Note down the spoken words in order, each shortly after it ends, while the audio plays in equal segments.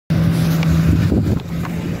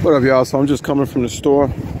What up, y'all? So I'm just coming from the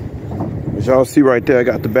store. As y'all see right there, I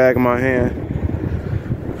got the bag in my hand.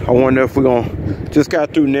 I wonder if we're gonna just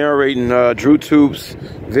got through narrating Drew Tube's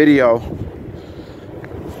video.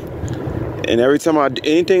 And every time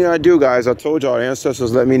anything I do, guys, I told y'all, the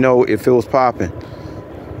ancestors let me know if it was popping.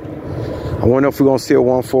 I wonder if we're gonna see a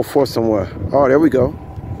 144 somewhere. Oh, there we go.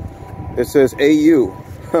 It says AU.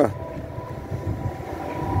 Huh.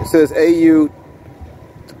 It says AU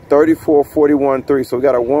 3441-3. So we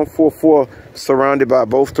got a 144 surrounded by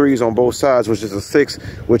both threes on both sides, which is a 6,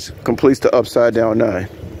 which completes the upside down 9.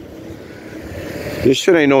 This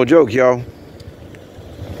shit ain't no joke, y'all.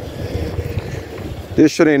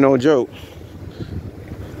 This shit ain't no joke.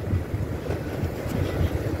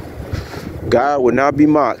 God would not be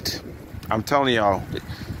mocked. I'm telling y'all.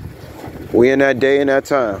 We in that day and that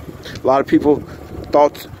time. A lot of people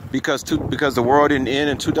thought because the world didn't end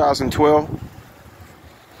in 2012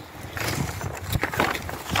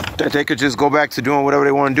 that they could just go back to doing whatever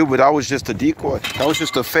they want to do, but that was just a decoy. That was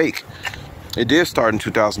just a fake. It did start in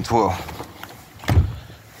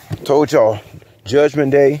 2012. Told y'all,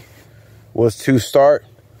 Judgment Day was to start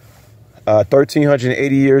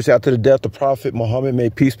 1,380 years after the death of Prophet Muhammad,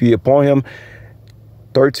 may peace be upon him.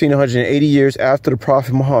 1,380 years after the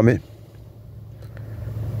Prophet Muhammad,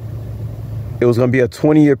 it was going to be a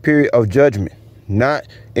 20-year period of judgment.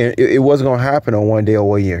 It wasn't going to happen on one day or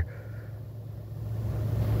 1 year.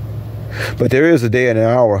 But there is a day and an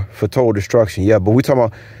hour for total destruction. Yeah, but we're talking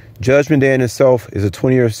about Judgment Day in itself is a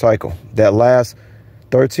 20-year cycle that lasts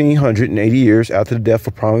 1,380 years after the death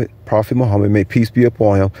of Prophet Muhammad, may peace be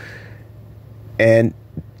upon him. And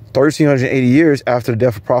 1,380 years after the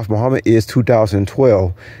death of Prophet Muhammad is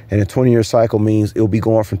 2012. And a 20-year cycle means it'll be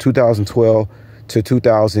going from 2012 to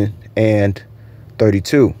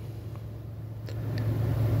 2032.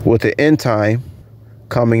 With the end time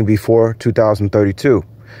coming before 2032.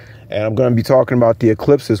 And I'm going to be talking about the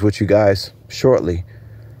eclipses with you guys shortly,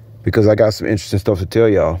 because I got some interesting stuff to tell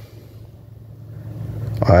y'all.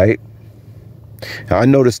 All right. Now, I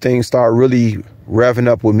noticed things start really revving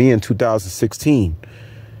up with me in 2016.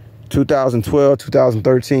 2012,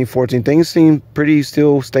 2013, 14, things seem pretty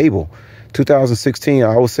still stable. 2016,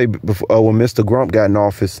 I would say before, when Mr. Grump got in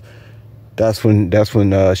office, that's when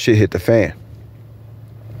shit hit the fan.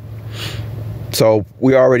 So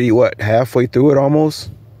we already, what, halfway through it almost?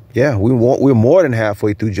 Yeah, we're more than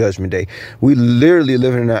halfway through Judgment Day. We literally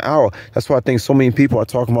living in an hour. That's why I think so many people are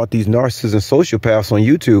talking about these narcissists and sociopaths on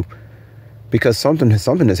YouTube, because something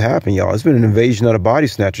has happened, y'all. It's been an invasion of the body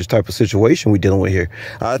snatchers type of situation we're dealing with here.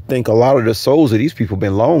 I think a lot of the souls of these people have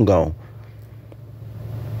been long gone.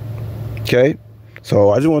 Okay, so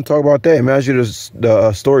I just want to talk about that. Imagine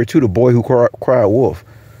the story too, the boy who cried wolf.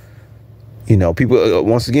 You know, people,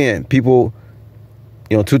 once again, people,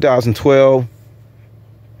 2012.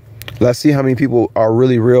 Let's see how many people are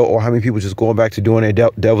really real, or how many people just going back to doing their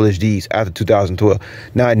devilish deeds after 2012,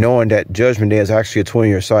 not knowing that Judgment Day is actually a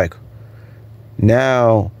 20-year cycle.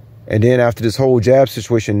 Now, and then after this whole jab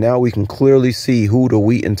situation, now we can clearly see who the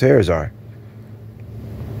wheat and tares are.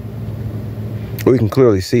 We can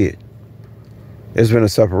clearly see it. There's been a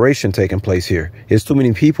separation taking place here. There's too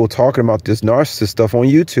many people talking about this narcissist stuff on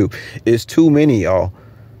YouTube. It's too many, y'all.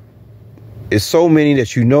 It's so many that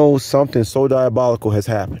something so diabolical has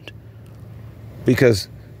happened. Because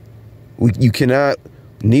you cannot,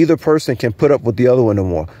 neither person can put up with the other one no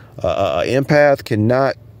more. An empath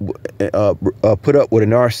cannot put up with a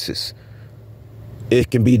narcissist. It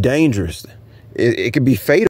can be dangerous. It can be fatal.